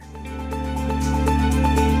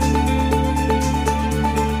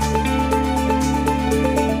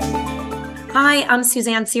Hi, I'm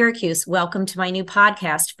Suzanne Syracuse. Welcome to my new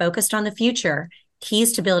podcast, Focused on the Future,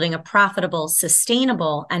 Keys to Building a Profitable,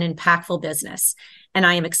 Sustainable, and Impactful Business. And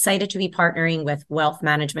I am excited to be partnering with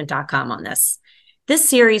wealthmanagement.com on this. This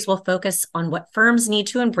series will focus on what firms need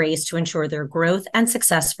to embrace to ensure their growth and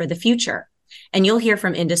success for the future. And you'll hear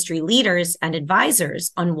from industry leaders and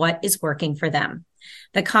advisors on what is working for them.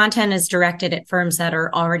 The content is directed at firms that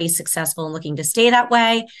are already successful and looking to stay that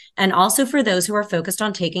way, and also for those who are focused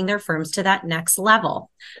on taking their firms to that next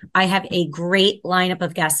level. I have a great lineup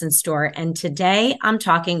of guests in store, and today I'm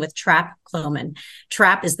talking with Trap Kloman.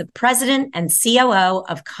 Trap is the president and COO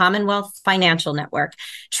of Commonwealth Financial Network.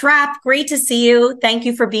 Trap, great to see you. Thank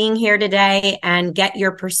you for being here today and get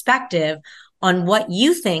your perspective on what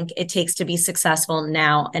you think it takes to be successful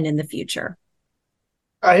now and in the future.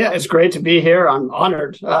 Yeah, it's great to be here. I'm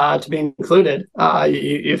honored to be included.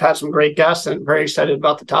 You've had some great guests and very excited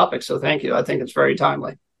about the topic. So thank you. I think it's very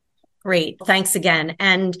timely. Great. Thanks again.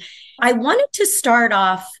 And I wanted to start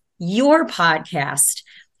off your podcast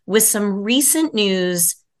with some recent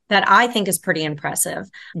news that I think is pretty impressive.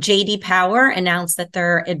 J.D. Power announced that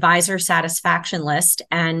their advisor satisfaction list,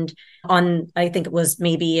 and I think it was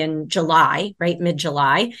maybe in July, right?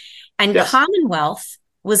 Mid-July. And yes. Commonwealth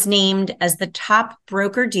was named as the top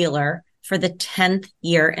broker dealer for the 10th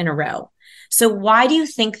year in a row. So why do you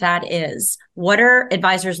think that is? What are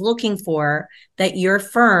advisors looking for that your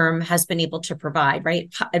firm has been able to provide,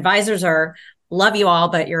 right? Advisors love you all,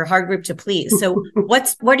 but you're a hard group to please. So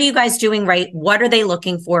what are you guys doing right? What are they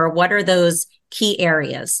looking for? What are those key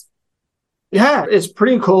areas? Yeah, it's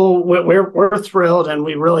pretty cool. We're thrilled, and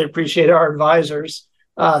we really appreciate our advisors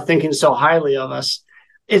thinking so highly of us.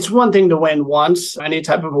 It's one thing to win once, any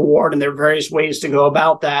type of award, and there are various ways to go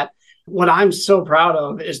about that. What I'm so proud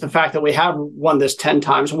of is the fact that we have won this 10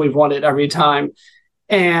 times, and we've won it every time.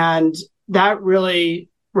 And that really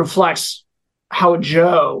reflects how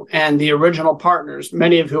Joe and the original partners,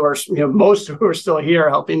 many of who are, most who are still here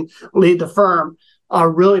helping lead the firm,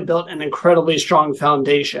 really built an incredibly strong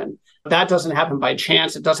foundation. That doesn't happen by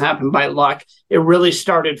chance. It doesn't happen by luck. It really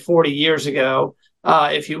started 40 years ago.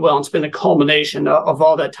 If you will. It's been a culmination of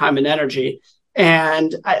all that time and energy.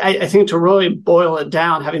 And I think to really boil it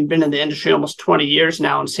down, having been in the industry almost 20 years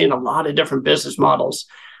now and seeing a lot of different business models,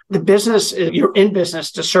 you're in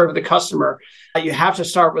business to serve the customer. You have to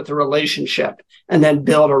start with the relationship and then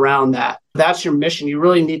build around that. That's your mission. You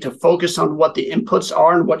really need to focus on what the inputs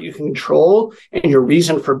are and what you can control and your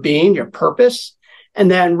reason for being, your purpose,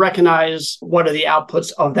 and then recognize what are the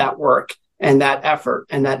outputs of that work and that effort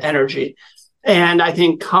and that energy. And I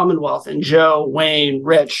think Commonwealth and Joe, Wayne,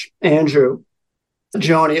 Rich, Andrew,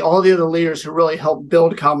 Joni, all the other leaders who really helped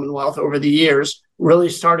build Commonwealth over the years really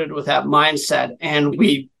started with that mindset. And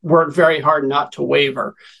we worked very hard not to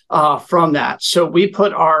waver from that. So we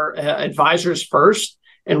put our advisors first,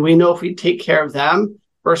 and we know if we take care of them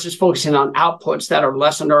versus focusing on outputs that are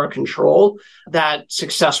less under our control, that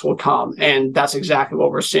success will come. And that's exactly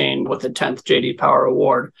what we're seeing with the 10th J.D. Power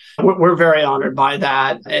Award. We're very honored by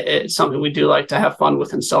that. It's something we do like to have fun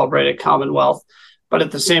with and celebrate at Commonwealth. But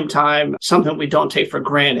at the same time, something we don't take for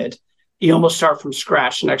granted. You almost start from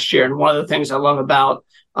scratch next year. And one of the things I love about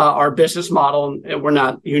our business model, and we're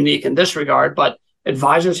not unique in this regard, but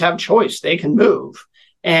advisors have choice. They can move.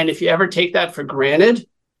 And if you ever take that for granted,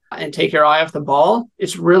 and take your eye off the ball,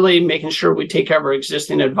 it's really making sure we take care of our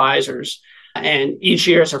existing advisors. And each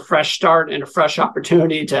year is a fresh start and a fresh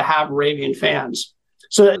opportunity to have raving fans.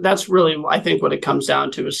 So that's really, I think, what it comes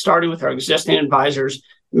down to is starting with our existing advisors,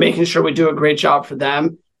 making sure we do a great job for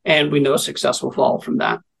them, and we know success will follow from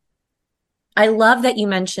that. I love that you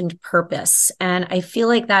mentioned purpose. And I feel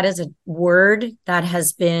like that is a word that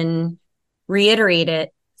has been reiterated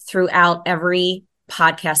throughout every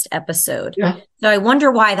podcast episode. Yeah. So I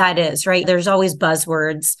wonder why that is, right? There's always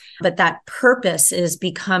buzzwords, but that purpose is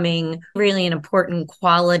becoming really an important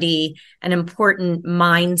quality, an important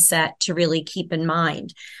mindset to really keep in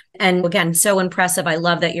mind. And again, so impressive. I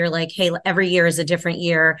love that you're like, hey, every year is a different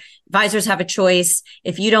year. Advisors have a choice.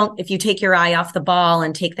 If you take your eye off the ball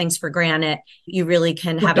and take things for granted, you really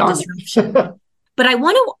can have a disruption. But I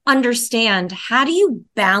want to understand, how do you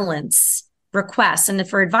balance requests? And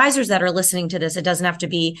for advisors that are listening to this,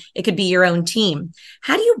 it could be your own team.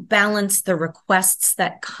 How do you balance the requests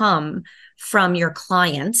that come from your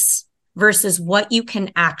clients versus what you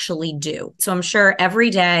can actually do? So I'm sure every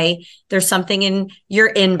day there's something in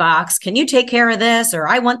your inbox. Can you take care of this? Or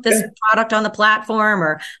I want this product on the platform,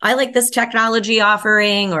 or I like this technology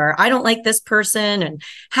offering, or I don't like this person. And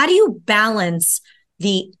how do you balance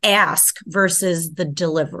the ask versus the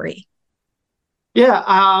delivery?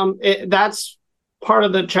 Yeah, that's part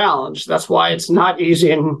of the challenge. That's why it's not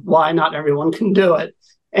easy and why not everyone can do it.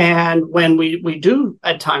 And when we do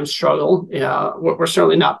at times struggle, we're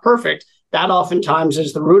certainly not perfect. That oftentimes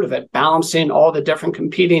is the root of it, balancing all the different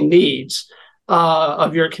competing needs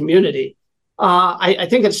of your community. I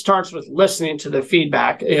think it starts with listening to the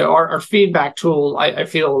feedback. Our feedback tool, I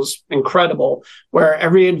feel, is incredible, where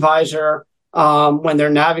every advisor, when they're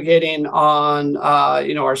navigating on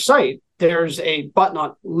our site, there's a button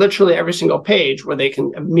on literally every single page where they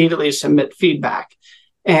can immediately submit feedback.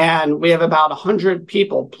 And we have about 100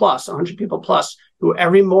 people plus, who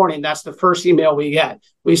every morning, that's the first email we get.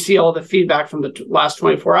 We see all the feedback from the last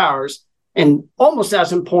 24 hours. And almost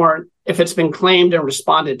as important, if it's been claimed and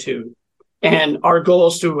responded to. And our goal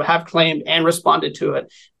is to have claimed and responded to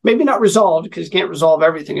it. Maybe not resolved, because you can't resolve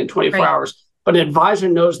everything in 24 hours, but an advisor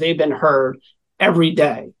knows they've been heard every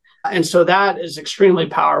day. And so that is extremely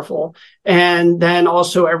powerful. And then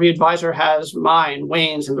also every advisor has mine,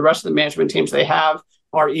 Wayne's, and the rest of the management teams. They have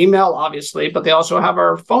our email, obviously, but they also have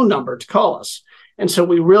our phone number to call us. And so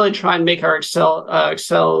we really try and make our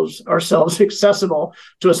ourselves accessible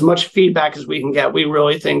to as much feedback as we can get. We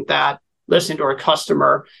really think that listening to our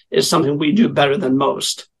customer is something we do better than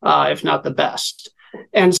most, if not the best.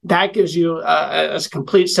 And that gives you as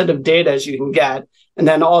complete set of data as you can get. And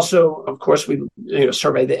then also, of course, we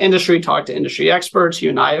survey the industry, talk to industry experts. You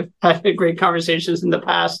and I have had great conversations in the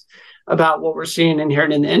past about what we're seeing and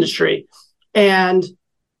hearing in the industry. And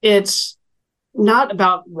it's not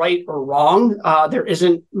about right or wrong. There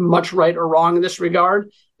isn't much right or wrong in this regard.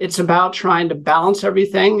 It's about trying to balance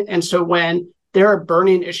everything. And so when there are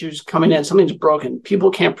burning issues coming in, something's broken, people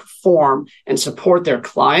can't perform and support their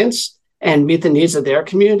clients and meet the needs of their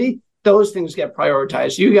community, those things get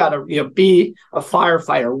prioritized. You got to be a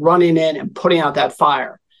firefighter running in and putting out that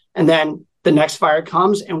fire. And then the next fire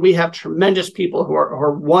comes, and we have tremendous people who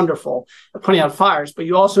are wonderful at putting out fires. But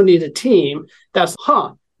you also need a team that's,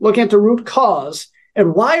 looking at the root cause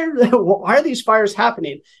and why are these fires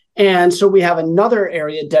happening? And so we have another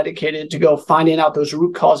area dedicated to go finding out those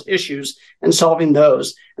root cause issues and solving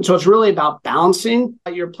those. And so it's really about balancing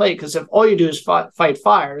your plate, because if all you do is fight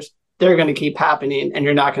fires, they're going to keep happening and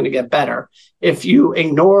you're not going to get better. If you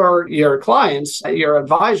ignore your clients, your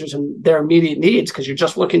advisors, and their immediate needs because you're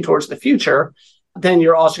just looking towards the future, then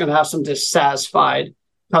you're also going to have some dissatisfied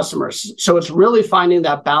customers. So it's really finding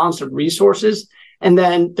that balance of resources. And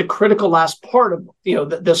then the critical last part of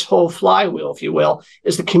this whole flywheel, if you will,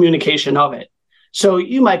 is the communication of it. So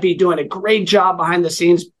you might be doing a great job behind the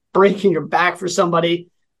scenes, breaking your back for somebody.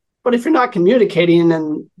 But if you're not communicating,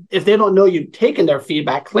 and if they don't know you've taken their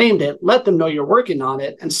feedback, claimed it, let them know you're working on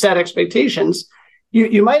it, and set expectations,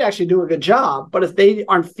 you might actually do a good job. But if they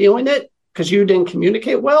aren't feeling it because you didn't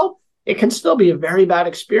communicate well, it can still be a very bad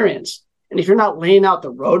experience. And if you're not laying out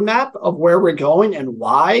the roadmap of where we're going and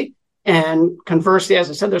why, and conversely, as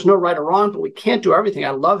I said, there's no right or wrong, but we can't do everything. I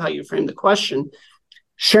love how you framed the question,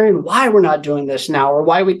 sharing why we're not doing this now or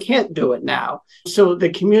why we can't do it now. So the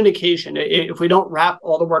communication, if we don't wrap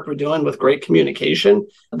all the work we're doing with great communication,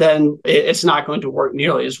 then it's not going to work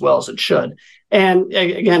nearly as well as it should. And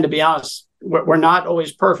again, to be honest, we're not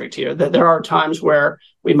always perfect here. There are times where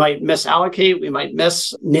we might misallocate, we might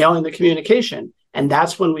miss nailing the communication. And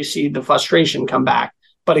that's when we see the frustration come back.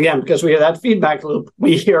 But again, because we have that feedback loop,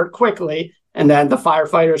 we hear it quickly, and then the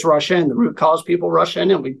firefighters rush in, the root cause people rush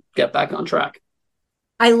in, and we get back on track.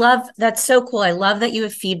 I love that's so cool. I love that you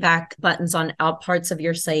have feedback buttons on out parts of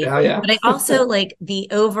your site. Yeah. But I also like the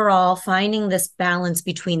overall finding this balance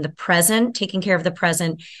between the present, taking care of the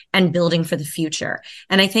present, and building for the future.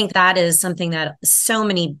 And I think that is something that so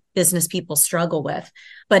many business people struggle with.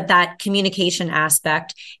 But that communication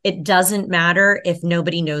aspect, it doesn't matter if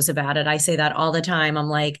nobody knows about it. I say that all the time. I'm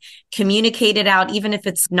like, communicate it out, even if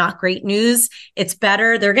it's not great news. It's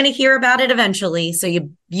better. They're going to hear about it eventually. So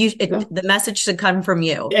the message should come from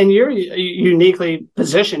you. And you're uniquely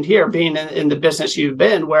positioned here, being in the business you've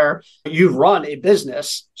been, where you've run a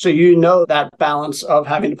business. So you know that balance of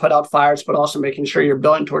having to put out fires, but also making sure you're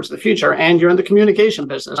building towards the future. And you're in the communication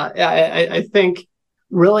business. I think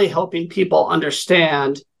really helping people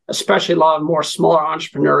understand, especially a lot of more smaller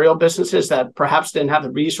entrepreneurial businesses that perhaps didn't have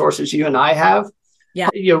the resources you and I have. Yeah,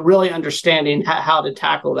 you're really understanding how to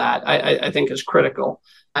tackle that, I think is critical.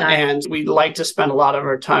 And we like to spend a lot of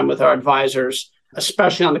our time with our advisors,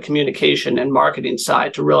 especially on the communication and marketing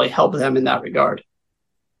side, to really help them in that regard.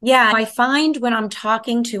 Yeah, I find when I'm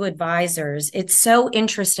talking to advisors, it's so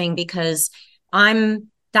interesting because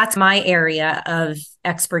that's my area of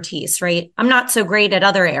expertise, right? I'm not so great at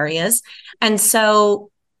other areas. And so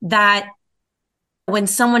that when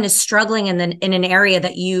someone is struggling in an area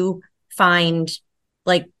that you find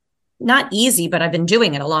like not easy, but I've been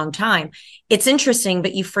doing it a long time. It's interesting,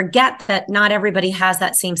 but you forget that not everybody has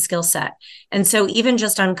that same skill set. And so even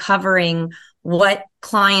just uncovering what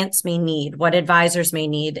clients may need, what advisors may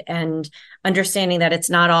need, and understanding that it's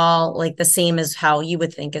not all like the same as how you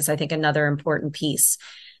would think is, I think, another important piece.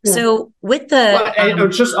 Yeah. So with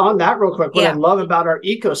just on that real quick, what I love about our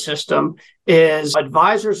ecosystem is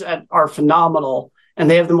advisors are phenomenal, and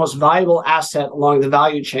they have the most valuable asset along the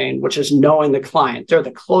value chain, which is knowing the client. They're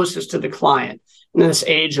the closest to the client. In this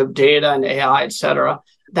age of data and AI, et cetera,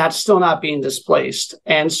 that's still not being displaced.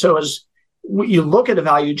 And so as you look at a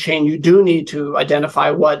value chain, you do need to identify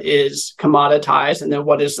what is commoditized and then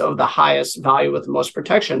what is of the highest value with the most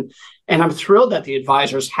protection. And I'm thrilled that the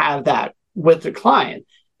advisors have that with the client.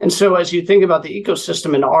 And so as you think about the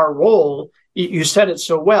ecosystem and our role, you said it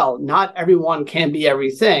so well, not everyone can be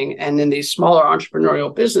everything. And in these smaller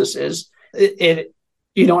entrepreneurial businesses,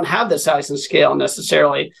 you don't have the size and scale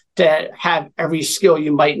necessarily to have every skill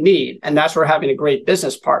you might need. And that's where having a great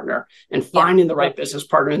business partner and finding the right business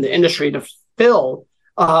partner in the industry to fill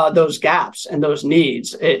those gaps and those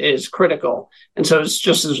needs is critical. And so it's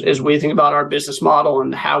just as we think about our business model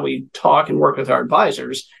and how we talk and work with our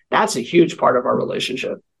advisors, that's a huge part of our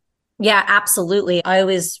relationship. Yeah, absolutely. I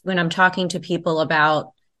always, when I'm talking to people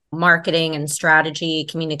about marketing and strategy,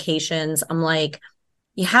 communications, I'm like,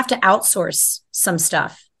 you have to outsource some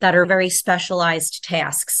stuff that are very specialized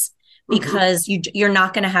tasks because you're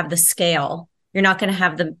not going to have the scale. You're not going to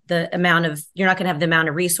have the amount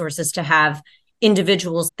of resources to have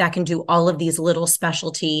individuals that can do all of these little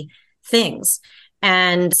specialty things.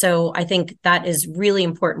 And so I think that is really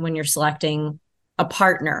important when you're selecting a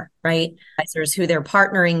partner, right? Advisors who they're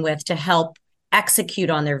partnering with to help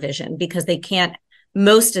execute on their vision, because they can't,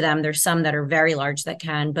 most of them, there's some that are very large that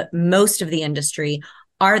can, but most of the industry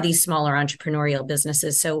are these smaller entrepreneurial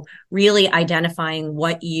businesses. So really identifying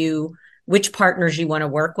which partners you want to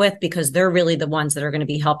work with, because they're really the ones that are going to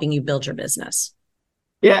be helping you build your business.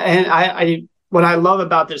 Yeah. And what I love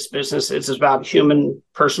about this business is it's about human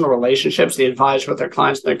personal relationships, the advisor with their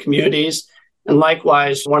clients and their communities. And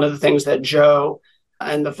likewise, one of the things that Joe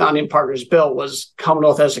and the founding partners built was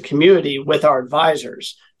Commonwealth as a community with our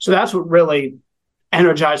advisors. So that's what really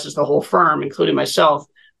energizes the whole firm, including myself.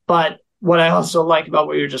 But what I also like about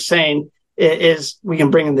what you're just saying is we can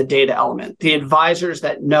bring in the data element, the advisors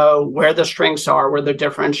that know where the strengths are, where the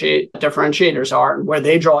differentiators are, and where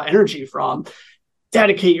they draw energy from.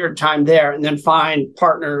 Dedicate your time there, and then find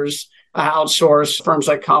partners, outsource firms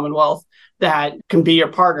like Commonwealth that can be your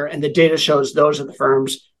partner. And the data shows those are the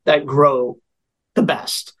firms that grow the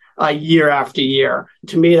best year after year.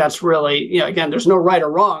 To me, that's really, again, there's no right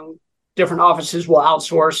or wrong. Different offices will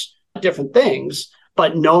outsource different things,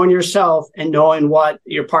 but knowing yourself and knowing what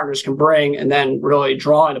your partners can bring and then really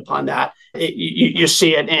drawing upon that, you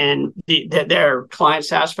see it in their client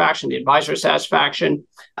satisfaction, the advisor satisfaction,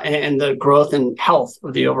 and the growth and health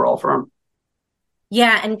of the overall firm.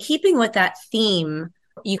 Yeah. And keeping with that theme,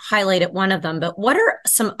 you highlighted one of them, but what are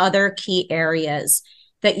some other key areas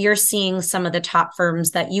that you're seeing some of the top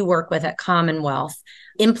firms that you work with at Commonwealth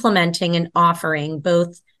implementing and offering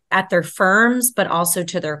both at their firms, but also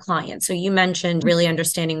to their clients? So you mentioned really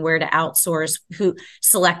understanding where to outsource,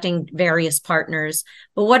 selecting various partners,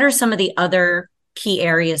 but what are some of the other key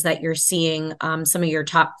areas that you're seeing some of your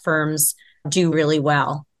top firms do really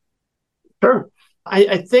well? Sure.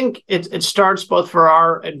 I think it starts both for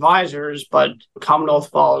our advisors, but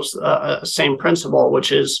Commonwealth follows the same principle,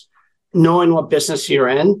 which is knowing what business you're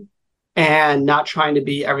in and not trying to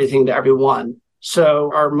be everything to everyone.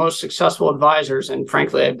 So our most successful advisors, and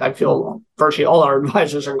frankly, I feel virtually all our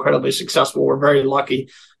advisors are incredibly successful. We're very lucky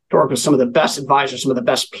to work with some of the best advisors, some of the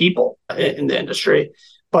best people in the industry,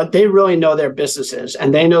 but they really know their businesses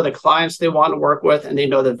and they know the clients they want to work with, and they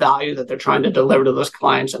know the value that they're trying to deliver to those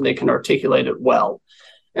clients, and they can articulate it well.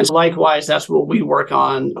 And so likewise, that's what we work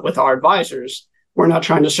on with our advisors. We're not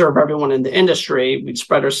trying to serve everyone in the industry. We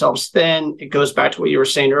spread ourselves thin. It goes back to what you were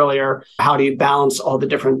saying earlier. How do you balance all the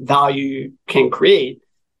different value you can create?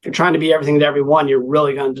 If you're trying to be everything to everyone, you're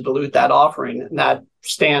really going to dilute that offering. And that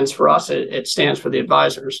stands for us. It stands for the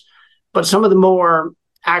advisors. But some of the more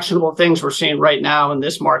actionable things we're seeing right now in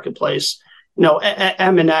this marketplace,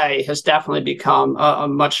 M&A has definitely become a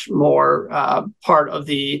much more part of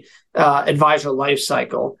the advisor life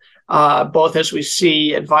cycle. Both as we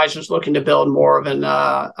see advisors looking to build more of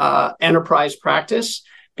an enterprise practice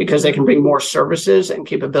because they can bring more services and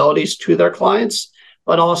capabilities to their clients,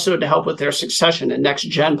 but also to help with their succession and next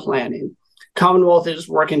gen planning. Commonwealth is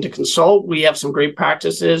working to consult. We have some great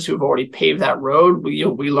practices who've already paved that road. We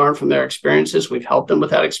learn from their experiences. We've helped them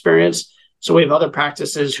with that experience. So we have other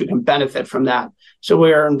practices who can benefit from that. So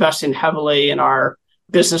we are investing heavily in our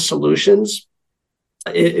business solutions,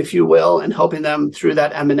 if you will, and helping them through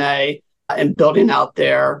that M&A and building out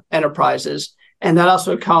their enterprises. And that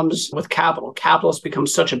also comes with capital. Capital has become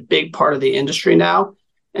such a big part of the industry now.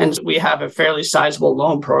 And we have a fairly sizable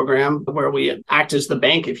loan program where we act as the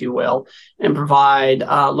bank, if you will, and provide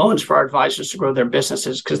loans for our advisors to grow their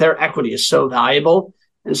businesses because their equity is so valuable.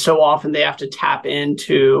 And so often they have to tap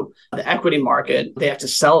into the equity market. They have to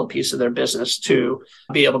sell a piece of their business to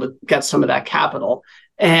be able to get some of that capital.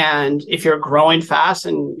 And if you're growing fast,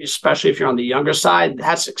 and especially if you're on the younger side,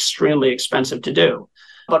 that's extremely expensive to do.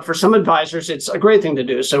 But for some advisors, it's a great thing to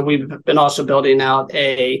do. So we've been also building out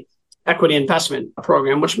a equity investment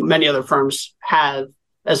program, which many other firms have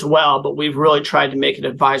as well. But we've really tried to make it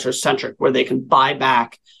advisor centric where they can buy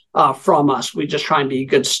back from us. We just try and be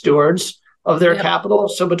good stewards of their capital.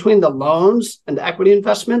 So between the loans and the equity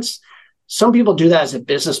investments, some people do that as a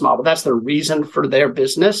business model. That's the reason for their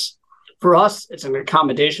business. For us, it's an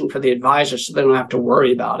accommodation for the advisors so they don't have to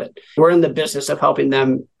worry about it. We're in the business of helping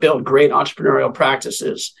them build great entrepreneurial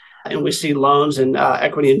practices. And we see loans and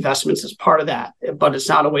equity investments as part of that. But it's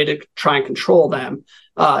not a way to try and control them,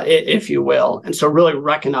 if you will. And so really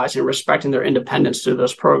recognizing and respecting their independence through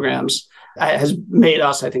those programs has made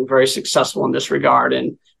us, I think, very successful in this regard.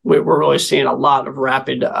 And we're really seeing a lot of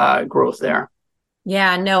rapid growth there.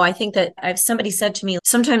 Yeah, no, I think that somebody said to me,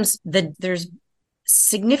 sometimes there's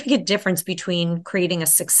significant difference between creating a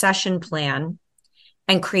succession plan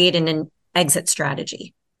and creating an exit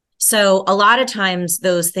strategy. So a lot of times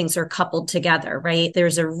those things are coupled together, right?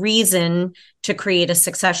 There's a reason to create a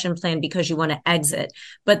succession plan because you want to exit,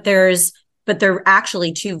 but they're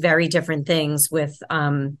actually two very different things with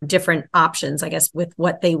different options, I guess, with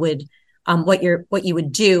what they would, what you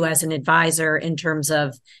would do as an advisor in terms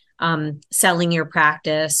of selling your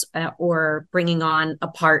practice or bringing on a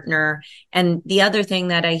partner. And the other thing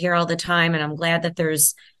that I hear all the time, and I'm glad that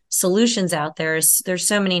there's solutions out there, is there's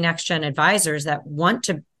so many next gen advisors that want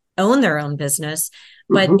to own their own business,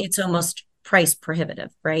 but it's almost price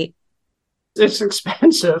prohibitive, right? It's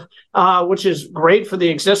expensive, which is great for the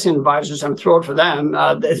existing advisors. I'm thrilled for them.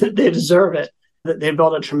 They deserve it. They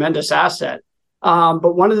built a tremendous asset.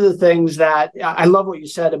 But one of the things that I love what you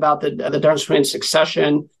said about the difference between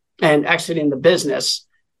succession and exiting the business.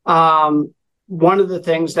 One of the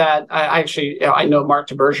things that I know Mark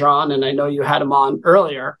DeBergeron, and I know you had him on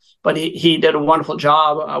earlier, but he did a wonderful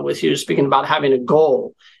job with you speaking about having a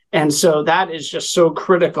goal. And so that is just so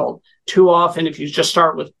critical. Too often, if you just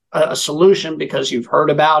start with a solution because you've heard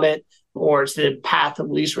about it, or it's the path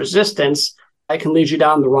of least resistance, it can lead you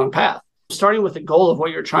down the wrong path. Starting with the goal of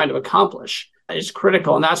what you're trying to accomplish is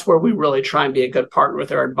critical. And that's where we really try and be a good partner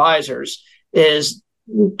with our advisors is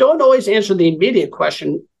don't always answer the immediate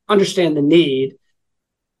question, understand the need,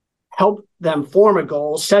 help them form a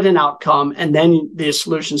goal, set an outcome, and then the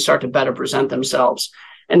solutions start to better present themselves.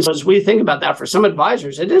 And so as we think about that, for some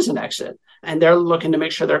advisors, it is an exit, and they're looking to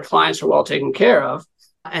make sure their clients are well taken care of,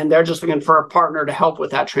 and they're just looking for a partner to help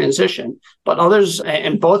with that transition. But others,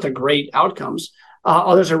 and both are great outcomes,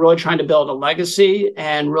 others are really trying to build a legacy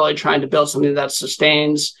and really trying to build something that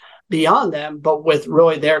sustains beyond them, but with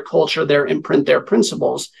really their culture, their imprint, their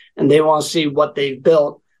principles, and they want to see what they've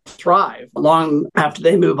built thrive long after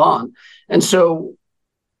they move on. And so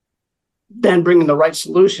then bringing the right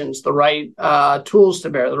solutions, the right tools to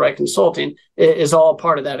bear, the right consulting is all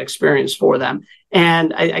part of that experience for them.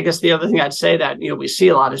 And I guess the other thing I'd say that we see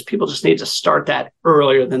a lot is people just need to start that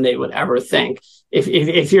earlier than they would ever think.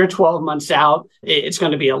 If you're 12 months out, it's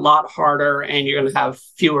going to be a lot harder and you're going to have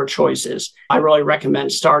fewer choices. I really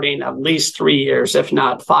recommend starting at least 3 years, if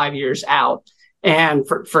not 5 years out. And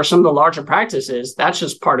for some of the larger practices, that's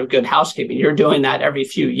just part of good housekeeping. You're doing that every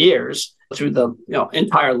few years through the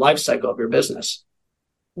entire life cycle of your business.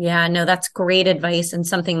 Yeah, no, that's great advice, and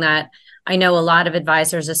something that I know a lot of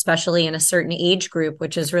advisors, especially in a certain age group,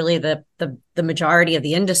 which is really the majority of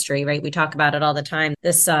the industry, right? We talk about it all the time.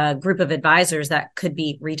 This group of advisors that could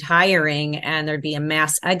be retiring and there'd be a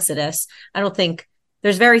mass exodus. I don't think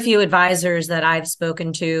there's very few advisors that I've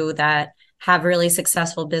spoken to that have really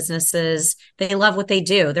successful businesses. They love what they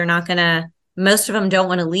do. They're not most of them don't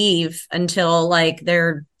want to leave until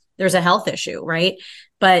there's a health issue, right?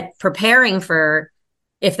 But preparing for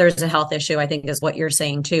if there's a health issue, I think is what you're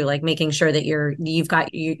saying too, like making sure that you've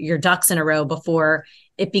got your ducks in a row before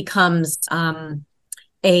it becomes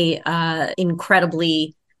a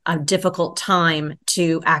incredibly difficult time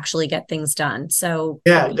to actually get things done. So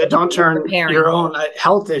don't turn your own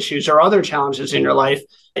health issues or other challenges in your life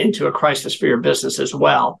into a crisis for your business as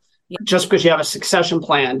well. Just because you have a succession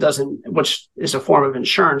plan which is a form of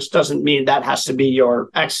insurance, doesn't mean that has to be your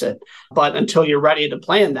exit. But until you're ready to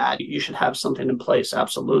plan that, you should have something in place.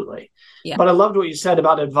 Absolutely. Yeah. But I loved what you said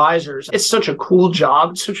about advisors. It's such a cool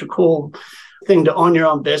job, such a cool thing to own your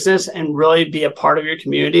own business and really be a part of your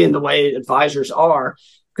community in the way advisors are,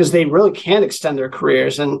 because they really can extend their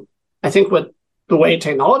careers. And I think with the way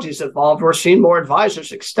technology has evolved, we're seeing more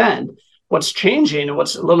advisors extend. What's changing and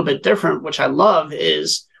what's a little bit different, which I love,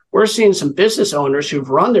 is we're seeing some business owners who've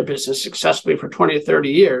run their business successfully for 20 to 30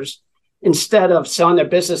 years, instead of selling their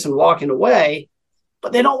business and walking away,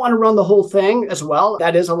 but they don't want to run the whole thing as well.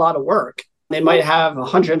 That is a lot of work. They might have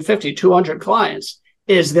 150, 200 clients.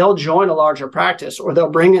 Is they'll join a larger practice, or they'll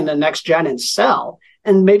bring in the next gen and sell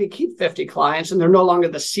and maybe keep 50 clients, and they're no longer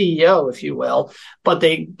the CEO, if you will, but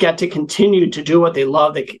they get to continue to do what they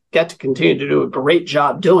love. They get to continue to do a great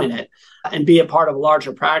job doing it and be a part of a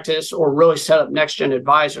larger practice, or really set up next gen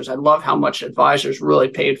advisors. I love how much advisors really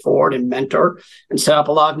paid forward and mentor and set up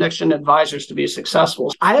a lot of next gen advisors to be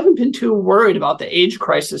successful. I haven't been too worried about the age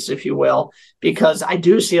crisis, if you will, because I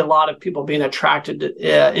do see a lot of people being attracted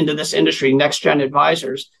into this industry, next gen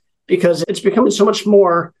advisors, because it's becoming so much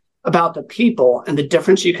more about the people and the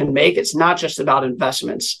difference you can make. It's not just about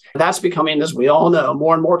investments. That's becoming, as we all know,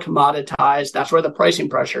 more and more commoditized. That's where the pricing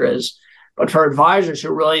pressure is. But for advisors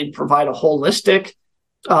who really provide a holistic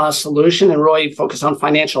solution and really focus on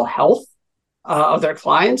financial health of their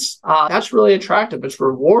clients, that's really attractive. It's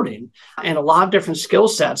rewarding. And a lot of different skill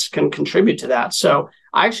sets can contribute to that. So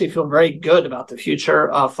I actually feel very good about the future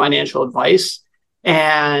of financial advice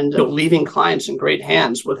and leaving clients in great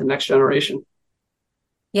hands with the next generation.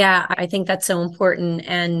 Yeah, I think that's so important.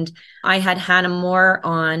 And I had Hannah Moore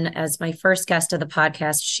on as my first guest of the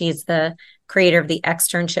podcast. She's the creator of the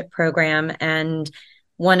externship program. And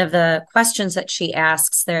one of the questions that she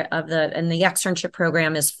asks the externship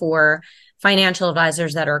program is for financial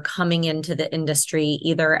advisors that are coming into the industry,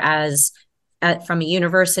 either from a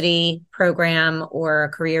university program or a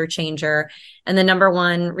career changer. And the number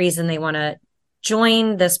one reason they want to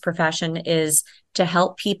join this profession is to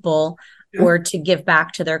help people or to give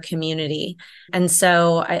back to their community. And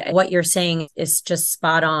so what you're saying is just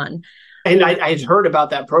spot on. And I heard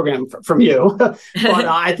about that program from you, but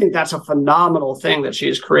I think that's a phenomenal thing that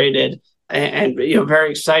she's created, and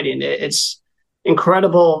very exciting. It's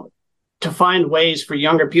incredible to find ways for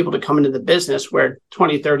younger people to come into the business where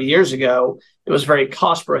 20, 30 years ago, it was very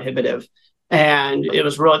cost prohibitive. And it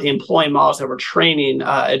was really the employee models that were training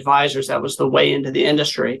advisors. That was the way into the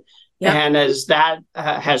industry. Yep. And as that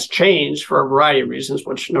has changed for a variety of reasons,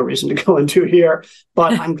 which no reason to go into here,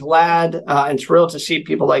 but I'm glad and thrilled to see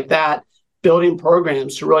people like that building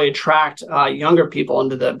programs to really attract younger people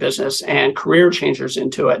into the business and career changers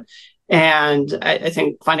into it. And I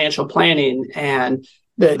think financial planning and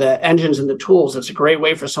the engines and the tools, it's a great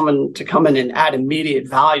way for someone to come in and add immediate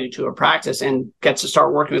value to a practice and get to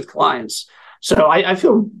start working with clients. So I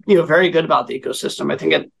feel very good about the ecosystem. I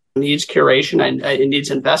think it needs curation and it needs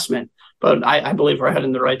investment, but I believe we're heading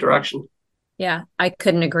in the right direction. Yeah, I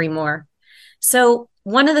couldn't agree more. So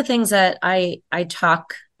one of the things that I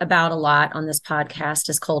talk about a lot on this podcast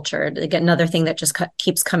is culture. Again, another thing that just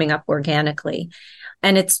keeps coming up organically.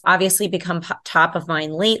 And it's obviously become top of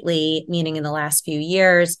mind lately, meaning in the last few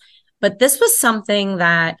years. But this was something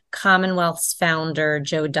that Commonwealth's founder,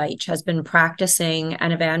 Joe Deitch, has been practicing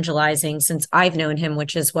and evangelizing since I've known him,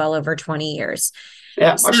 which is well over 20 years.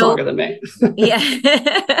 Yeah, much longer than me. Yeah.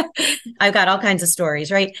 I've got all kinds of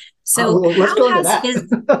stories, right? So let's go into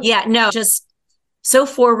that. Just so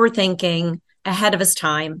forward thinking, ahead of his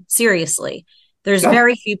time. Seriously. There's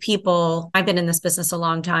very few people, I've been in this business a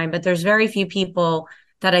long time, but there's very few people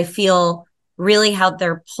that I feel really held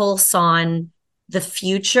their pulse on the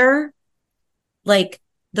future like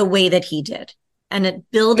the way that he did. And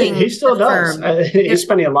it building he still does. He's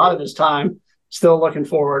spending a lot of his time still looking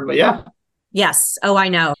forward, but yeah. Yes. Oh, I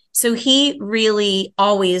know. So he really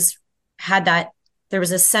always had that. There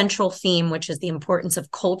was a central theme, which is the importance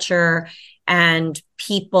of culture and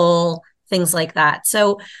people, things like that.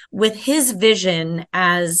 So with his vision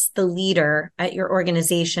as the leader at your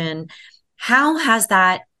organization, how has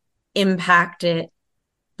that impacted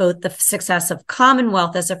both the success of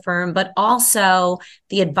Commonwealth as a firm, but also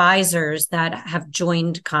the advisors that have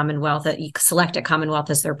joined Commonwealth, that you selected Commonwealth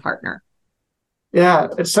as their partner? Yeah,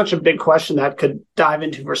 it's such a big question that could dive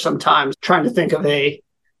into for some time, trying to think of a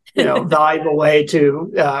valuable way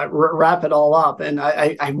to wrap it all up. And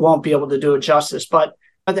I won't be able to do it justice. But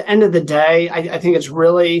at the end of the day, I think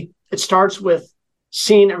it starts with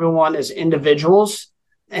seeing everyone as individuals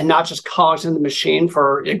and not just cogs in the machine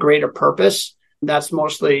for a greater purpose. That's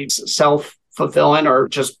mostly fulfilling or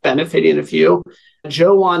just benefiting a few.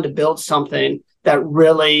 Joe wanted to build something that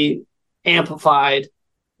really amplified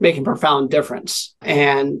making profound difference.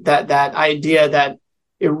 And that idea that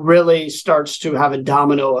it really starts to have a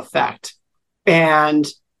domino effect. And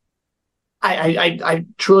I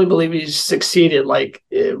truly believe he's succeeded. Like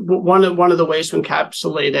one of the ways to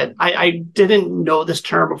encapsulate it, I didn't know this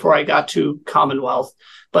term before I got to Commonwealth,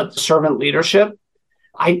 but servant leadership.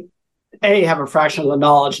 I have a fraction of the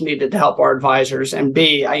knowledge needed to help our advisors, and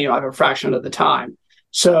B, I have a fraction of the time.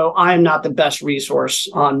 So I'm not the best resource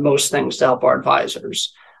on most things to help our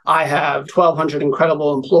advisors. I have 1,200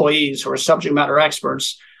 incredible employees who are subject matter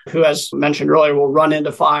experts who, as mentioned earlier, will run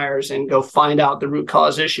into fires and go find out the root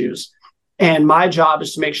cause issues. And my job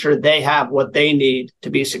is to make sure they have what they need to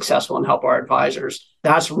be successful and help our advisors.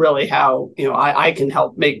 That's really how, I can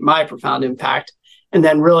help make my profound impact, and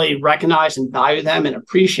then really recognize and value them and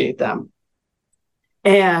appreciate them.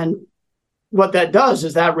 And what that does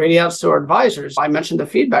is that radiates to our advisors. I mentioned the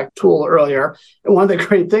feedback tool earlier. And one of the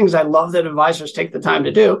great things I love that advisors take the time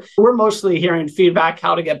to do, we're mostly hearing feedback,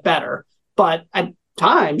 how to get better. But at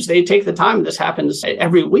times they take the time, this happens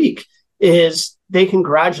every week, is they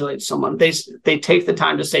congratulate someone. They take the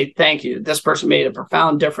time to say, thank you. This person made a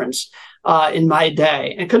profound difference in my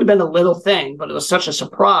day. It could have been a little thing, but it was such a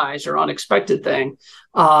surprise or unexpected thing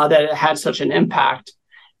that it had such an impact.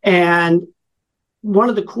 And one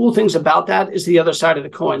of the cool things about that is the other side of the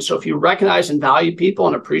coin. So if you recognize and value people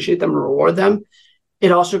and appreciate them and reward them,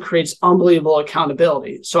 it also creates unbelievable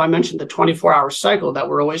accountability. So I mentioned the 24-hour cycle that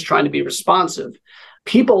we're always trying to be responsive.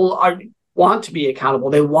 People want to be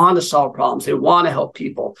accountable. They want to solve problems. They want to help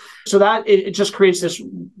people. So that it just creates this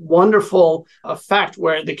wonderful effect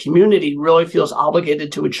where the community really feels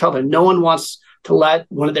obligated to each other. No one wants to let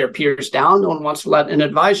one of their peers down. No one wants to let an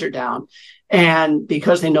advisor down. And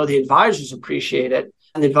because they know the advisors appreciate it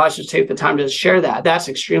and the advisors take the time to share that, that's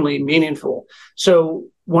extremely meaningful. So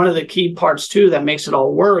one of the key parts too that makes it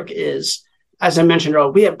all work is, as I mentioned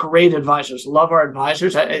earlier, we have great advisors, love our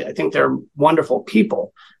advisors. I think they're wonderful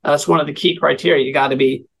people. That's one of the key criteria. You got to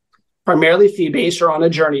be primarily fee-based or on a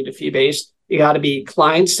journey to fee-based. You got to be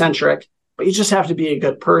client-centric, but you just have to be a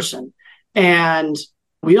good person. And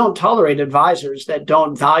we don't tolerate advisors that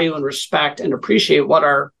don't value and respect and appreciate what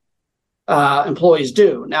our employees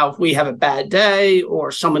do. Now, if we have a bad day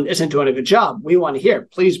or someone isn't doing a good job, we want to hear,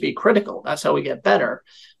 please be critical. That's how we get better.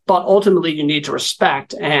 But ultimately, you need to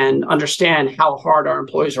respect and understand how hard our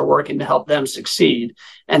employees are working to help them succeed.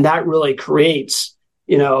 And that really creates,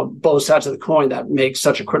 both sides of the coin that make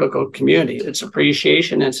such a critical community. It's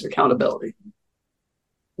appreciation and it's accountability.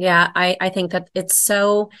 Yeah, I think that it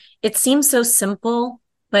seems so simple,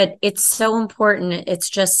 but it's so important. It's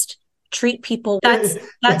just treat people. That's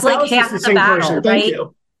like half the battle, right?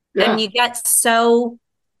 Yeah. And you get so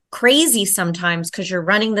crazy sometimes because you're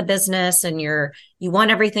running the business and you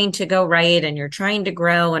want everything to go right and you're trying to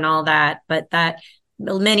grow and all that, but that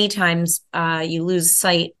many times you lose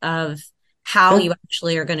sight of how you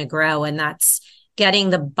actually are going to grow, and that's getting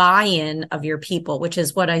the buy-in of your people, which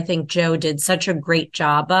is what I think Joe did such a great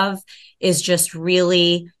job of, is just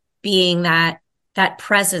really being that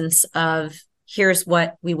presence of, here's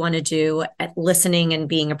what we want to do, at listening and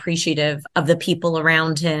being appreciative of the people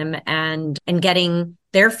around him and getting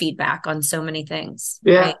their feedback on so many things.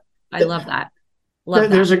 Yeah. Right? I love that.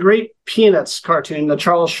 There's a great Peanuts cartoon, the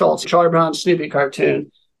Charlie Brown Snoopy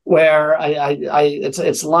cartoon, where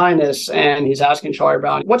it's Linus and he's asking Charlie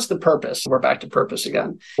Brown, what's the purpose? We're back to purpose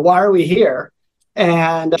again. Why are we here?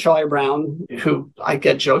 And Charlie Brown, who I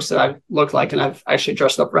get jokes that I look like, and I've actually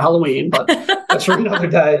dressed up for Halloween, but that's for another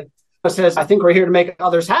day, says, I think we're here to make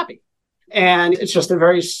others happy. And it's just a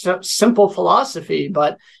very simple philosophy.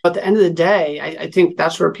 But at the end of the day, I think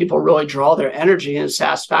that's where people really draw their energy and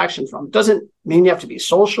satisfaction from. It doesn't mean you have to be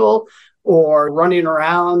social or running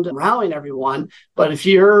around rallying everyone. But if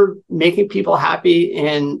you're making people happy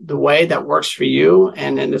in the way that works for you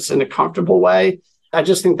and it's in a comfortable way, I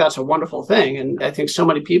just think that's a wonderful thing. And I think so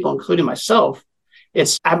many people, including myself,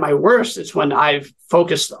 it's at my worst, it's when I've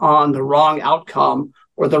focused on the wrong outcome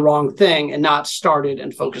or the wrong thing and not started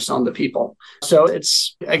and focused on the people. So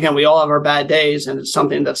it's, again, we all have our bad days, and it's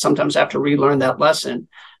something that sometimes I have to relearn that lesson.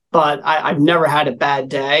 But I've never had a bad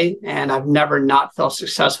day, and I've never not felt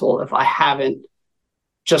successful if I haven't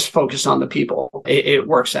just focused on the people. It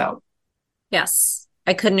works out. Yes,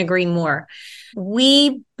 I couldn't agree more.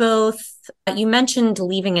 You mentioned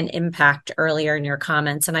leaving an impact earlier in your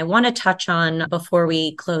comments, and I want to touch on, before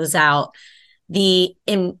we close out,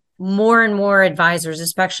 more and more advisors,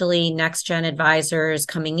 especially next gen advisors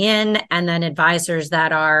coming in, and then advisors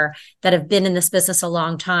that have been in this business a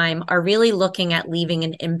long time, are really looking at leaving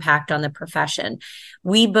an impact on the profession.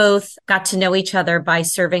 We both got to know each other by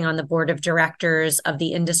serving on the board of directors of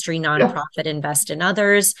the industry nonprofit Invest in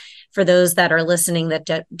Others. For those that are listening that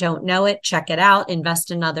don't know it, check it out,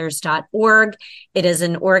 investinothers.org. It is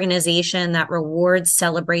an organization that rewards,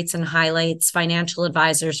 celebrates, and highlights financial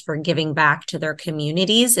advisors for giving back to their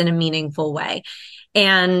communities in a meaningful way.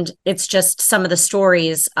 And it's just some of the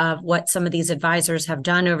stories of what some of these advisors have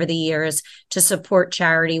done over the years to support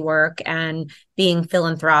charity work and being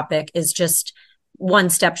philanthropic is just one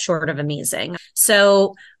step short of amazing.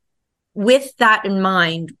 So with that in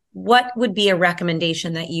mind, what would be a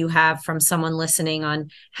recommendation that you have from someone listening on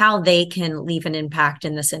how they can leave an impact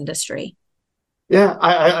in this industry? Yeah,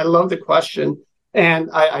 I love the question. And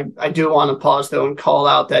I do want to pause, though, and call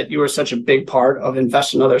out that you are such a big part of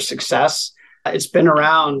Invest in Others' success. It's been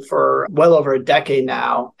around for well over a decade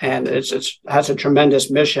now, and it has a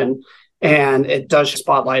tremendous mission. And it does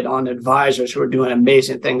spotlight on advisors who are doing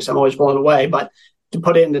amazing things. I'm always blown away. But to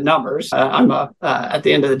put it into numbers, at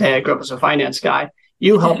the end of the day, I grew up as a finance guy.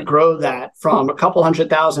 You helped grow that from a couple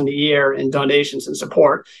 $100,000 a year in donations and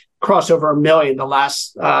support, cross over $1 million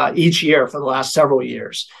each year for the last several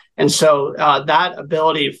years. And so that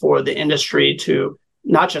ability for the industry to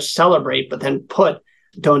not just celebrate, but then put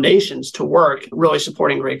donations to work, really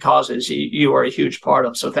supporting great causes, you are a huge part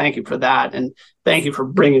of. So thank you for that. And thank you for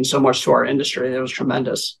bringing so much to our industry. It was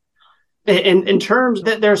tremendous. In terms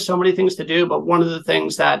that there's so many things to do, but one of the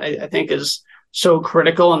things that I think is so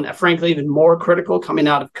critical, and frankly, even more critical coming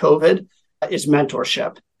out of COVID, is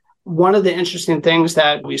mentorship. One of the interesting things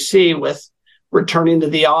that we see with returning to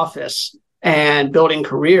the office and building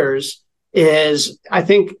careers is I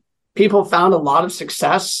think people found a lot of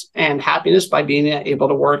success and happiness by being able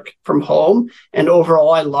to work from home. And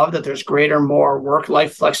overall, I love that there's more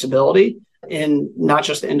work-life flexibility in not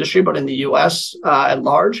just the industry, but in the US at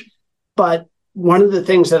large. But one of the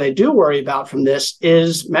things that I do worry about from this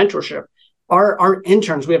is mentorship. Our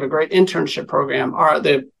interns, we have a great internship program, are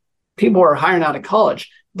the people who are hiring out of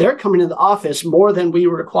college. They're coming to the office more than we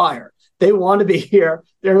require. They want to be here.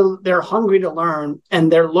 They're hungry to learn,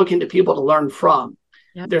 and they're looking to people to learn from.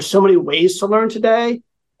 Yep. There's so many ways to learn today,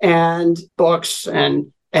 and books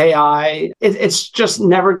and AI. It's just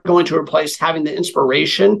never going to replace having the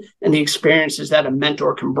inspiration and the experiences that a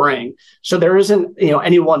mentor can bring. So there isn't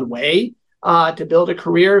any one way to build a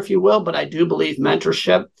career, if you will, but I do believe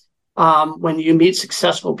mentorship. When you meet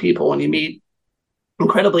successful people, when you meet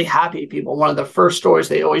incredibly happy people, one of the first stories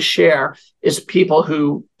they always share is people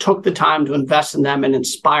who took the time to invest in them and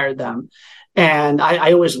inspired them. And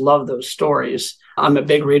I always love those stories. I'm a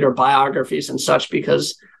big reader of biographies and such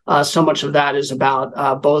because so much of that is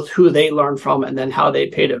about both who they learned from and then how they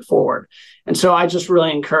paid it forward. And so I just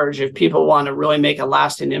really encourage, if people want to really make a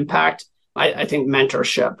lasting impact, I think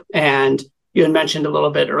mentorship. And you had mentioned a little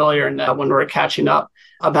bit earlier when we were catching up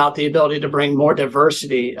about the ability to bring more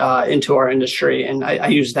diversity into our industry. And I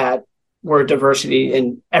use that word diversity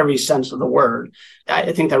in every sense of the word.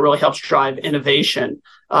 I think that really helps drive innovation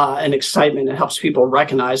and excitement. It helps people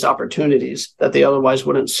recognize opportunities that they otherwise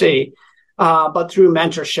wouldn't see. But through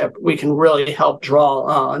mentorship, we can really help draw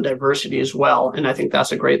on diversity as well. And I think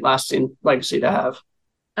that's a great lasting legacy to have.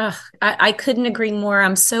 I couldn't agree more.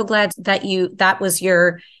 I'm so glad that was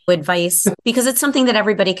your advice, because it's something that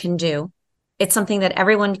everybody can do. It's something that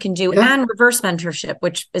everyone can do, and reverse mentorship,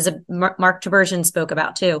 which is Mark Tibergien spoke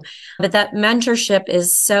about too. But that mentorship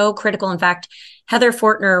is so critical. In fact, Heather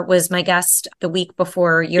Fortner was my guest the week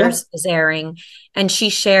before yours was airing, and she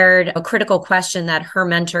shared a critical question that her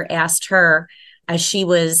mentor asked her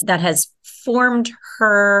that has formed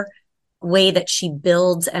her way that she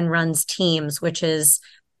builds and runs teams, which is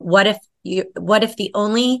what if the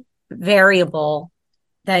only variable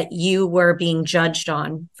that you were being judged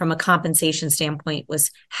on from a compensation standpoint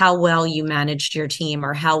was how well you managed your team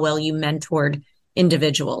or how well you mentored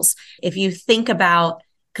individuals. If you think about,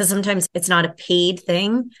 because sometimes it's not a paid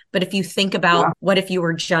thing, but if you think about what if you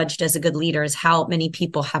were judged as a good leader, is how many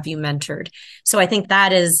people have you mentored? So I think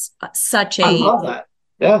that is I love that.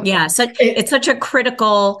 It's such a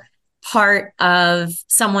critical part of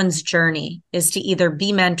someone's journey, is to either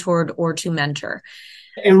be mentored or to mentor.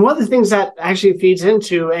 And one of the things that actually feeds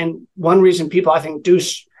into, and one reason people, I think, do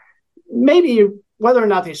maybe whether or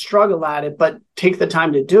not they struggle at it, but take the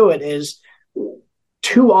time to do it, is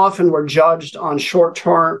too often we're judged on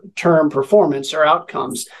short-term performance or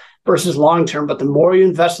outcomes versus long-term. But the more you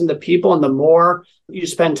invest in the people and the more you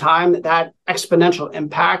spend time, that exponential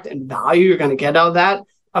impact and value you're going to get out of that,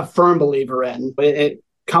 a firm believer in. It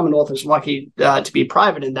Commonwealth is lucky to be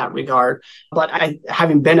private in that regard. But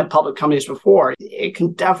having been at public companies before, it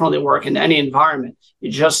can definitely work in any environment. You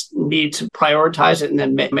just need to prioritize it and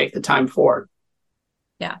then make the time for it.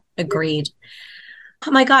 Yeah, agreed.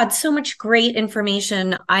 Oh my God, so much great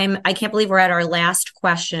information. I can't believe we're at our last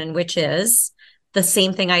question, which is the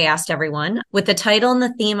same thing I asked everyone. With the title and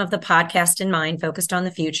the theme of the podcast in mind, focused on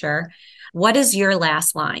the future, what is your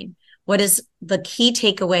last line? What is the key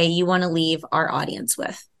takeaway you want to leave our audience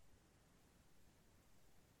with?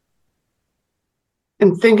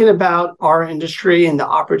 And thinking about our industry and the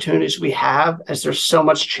opportunities we have as there's so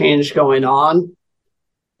much change going on,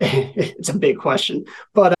 it's a big question,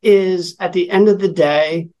 but is at the end of the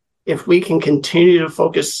day, if we can continue to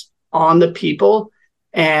focus on the people,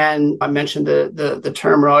 and I mentioned the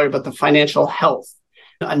term earlier, but the financial health.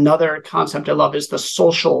 Another concept I love is the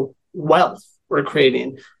social wealth we're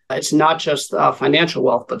creating. It's not just financial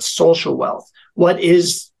wealth, but social wealth. What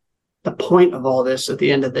is the point of all this at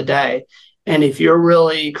the end of the day? And if you're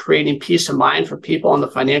really creating peace of mind for people on the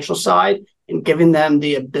financial side and giving them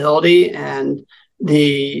the ability and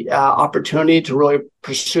the opportunity to really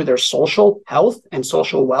pursue their social health and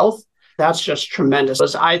social wealth, that's just tremendous.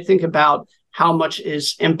 As I think about how much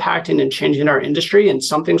is impacting and changing our industry, and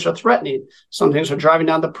some things are threatening, some things are driving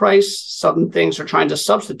down the price, some things are trying to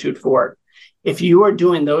substitute for it. If you are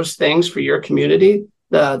doing those things for your community,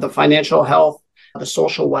 the financial health, the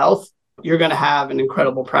social wealth, you're going to have an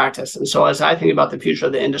incredible practice. And so as I think about the future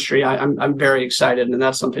of the industry, I'm very excited, and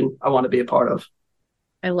that's something I want to be a part of.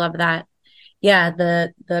 I love that. Yeah,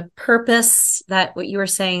 the purpose, that what you were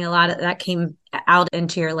saying, a lot of that came out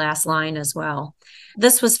into your last line as well.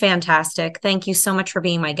 This was fantastic. Thank you so much for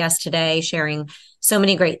being my guest today, sharing so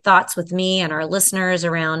many great thoughts with me and our listeners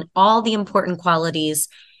around all the important qualities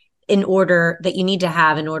that you need to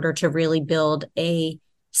have in order to really build a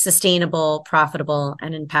sustainable, profitable,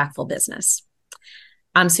 and impactful business.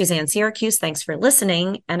 I'm Suzanne Syracuse. Thanks for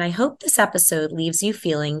listening. And I hope this episode leaves you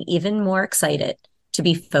feeling even more excited to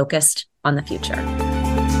be focused on the future.